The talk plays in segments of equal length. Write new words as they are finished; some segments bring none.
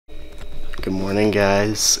Good morning,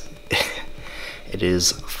 guys. It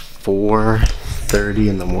is 4:30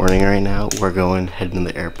 in the morning right now. We're heading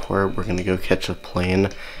to the airport. We're gonna go catch a plane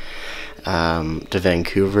to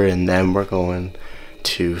Vancouver, and then we're going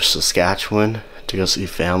to Saskatchewan to go see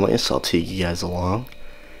family. So I'll take you guys along,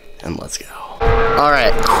 and let's go. All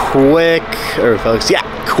right, quick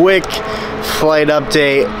flight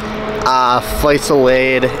update. Flight's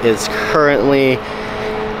delayed. It's currently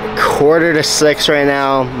 5:45 right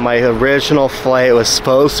now. My original flight was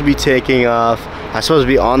supposed to be taking off. I'm supposed to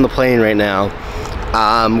be on the plane right now.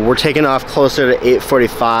 We're taking off closer to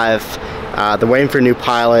 8:45. They're waiting for a new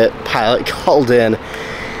pilot. Pilot called in.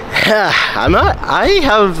 I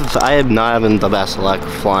have not having the best luck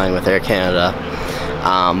flying with Air Canada.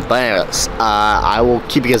 But anyways, I will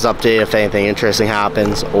keep you guys updated if anything interesting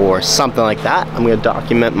happens or something like that. I'm gonna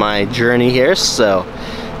document my journey here, so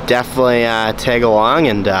definitely tag along,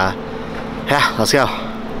 and yeah, let's go.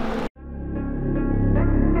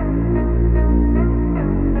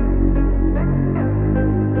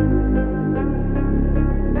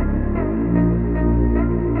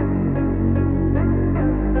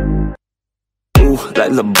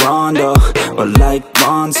 Like LeBron though, or like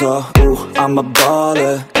Lonzo. Ooh, I'm a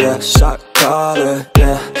baller, yeah, shot caller,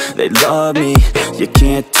 yeah. They love me, you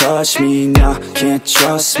can't touch me, nah, can't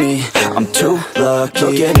trust me. I'm too lucky.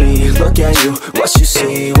 Look at me, look at you, what you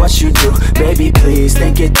see, what you do. Baby, please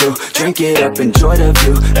think it through, drink it up, enjoy the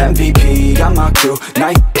view. MVP, got my crew,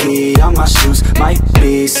 Nike on my shoes. Might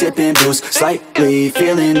be sipping booze, slightly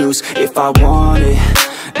feeling loose. If I want it,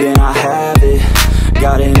 then I have it.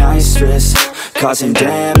 Got an ice wrist, causing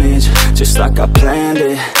damage, just like I planned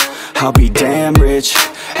it. I'll be damn rich.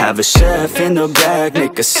 Have a chef in the back,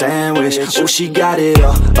 make a sandwich. Oh, she got it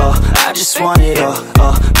all, I just want it all,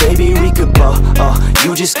 baby, we could ball,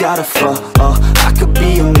 you just gotta fall, I could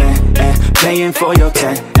be your man, and paying for your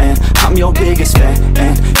tan, and I'm your biggest fan,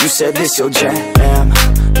 and you said this your jam,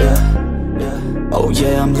 yeah. Oh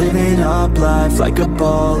yeah, I'm living up life like a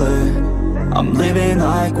baller. I'm living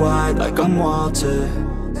like white, like I'm Walter.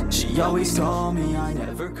 She always told me I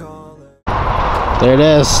never call her. There it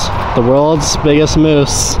is, the world's biggest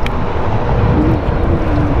moose.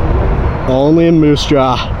 Only in Moose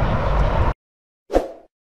Jaw.